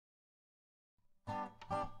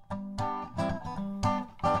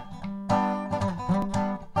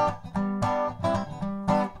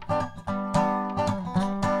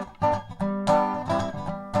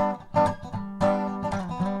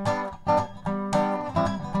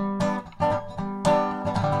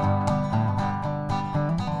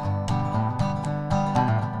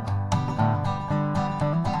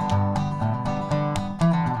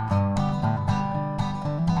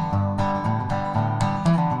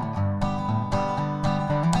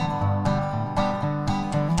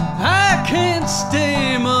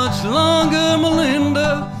Stay much longer,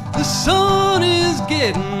 Melinda. The sun is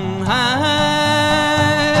getting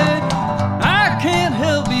high. I can't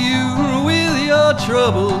help you with your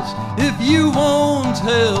troubles if you won't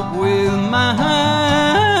help with mine.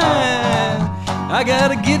 I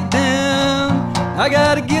gotta get down, I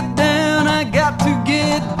gotta get down, I got to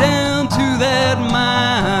get down to that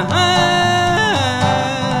mine.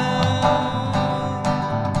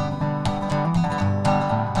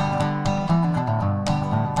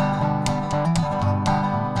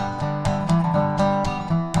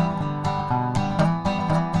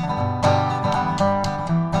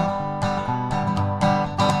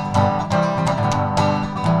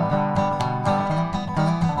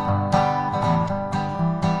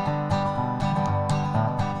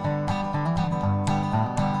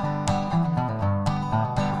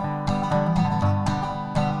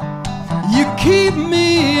 You keep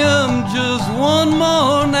me up just one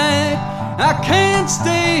more night. I can't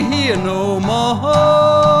stay here no more.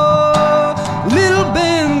 Little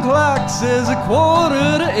Ben clock says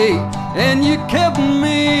 7:45, and you kept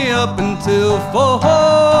me up until 4.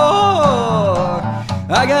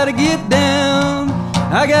 I gotta get down,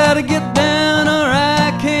 I gotta get down, or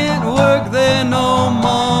I can't work there no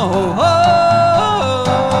more.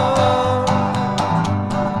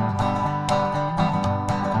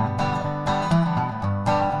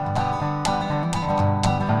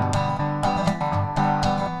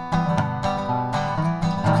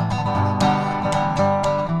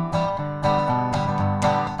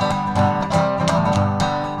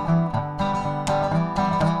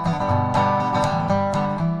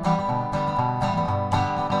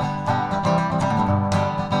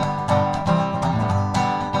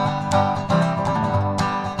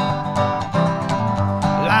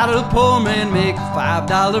 The poor man make a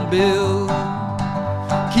 $5 bill,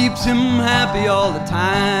 keeps him happy all the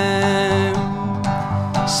time.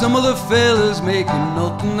 Some of the fellas making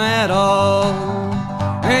nothing at all,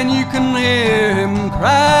 and you can hear him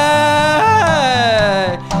cry.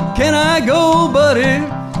 Can I go, buddy?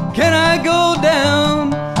 Can I go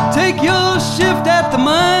down? Take your shift at the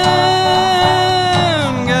mine.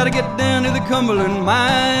 Gotta get down to the Cumberland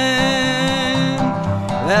mine.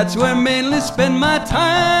 That's where I mainly spend my time.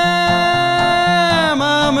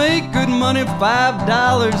 I make good money,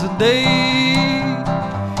 $5 a day.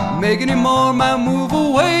 Make any more, might move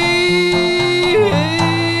away.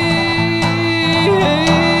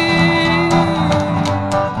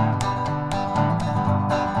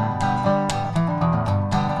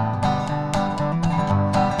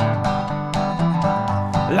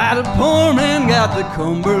 Like a poor man got the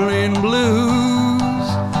Cumberland Blues.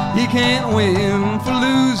 He can't win for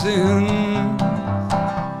losing.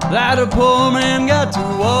 Like a poor man got to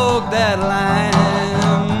walk that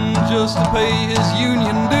line just to pay his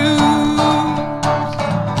union dues.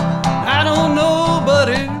 I don't know,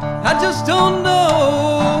 buddy, I just don't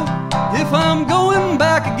know if I'm going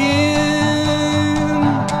back again.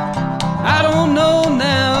 I don't know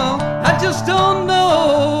now, I just don't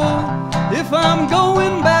know if I'm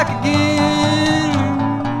going back again.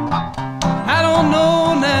 I don't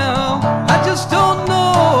know now, I just don't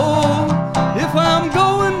know if I'm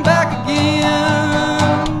going back again.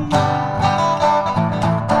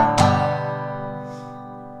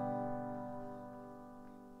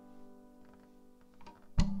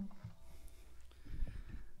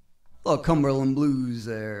 Oh, Cumberland Blues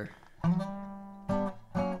there.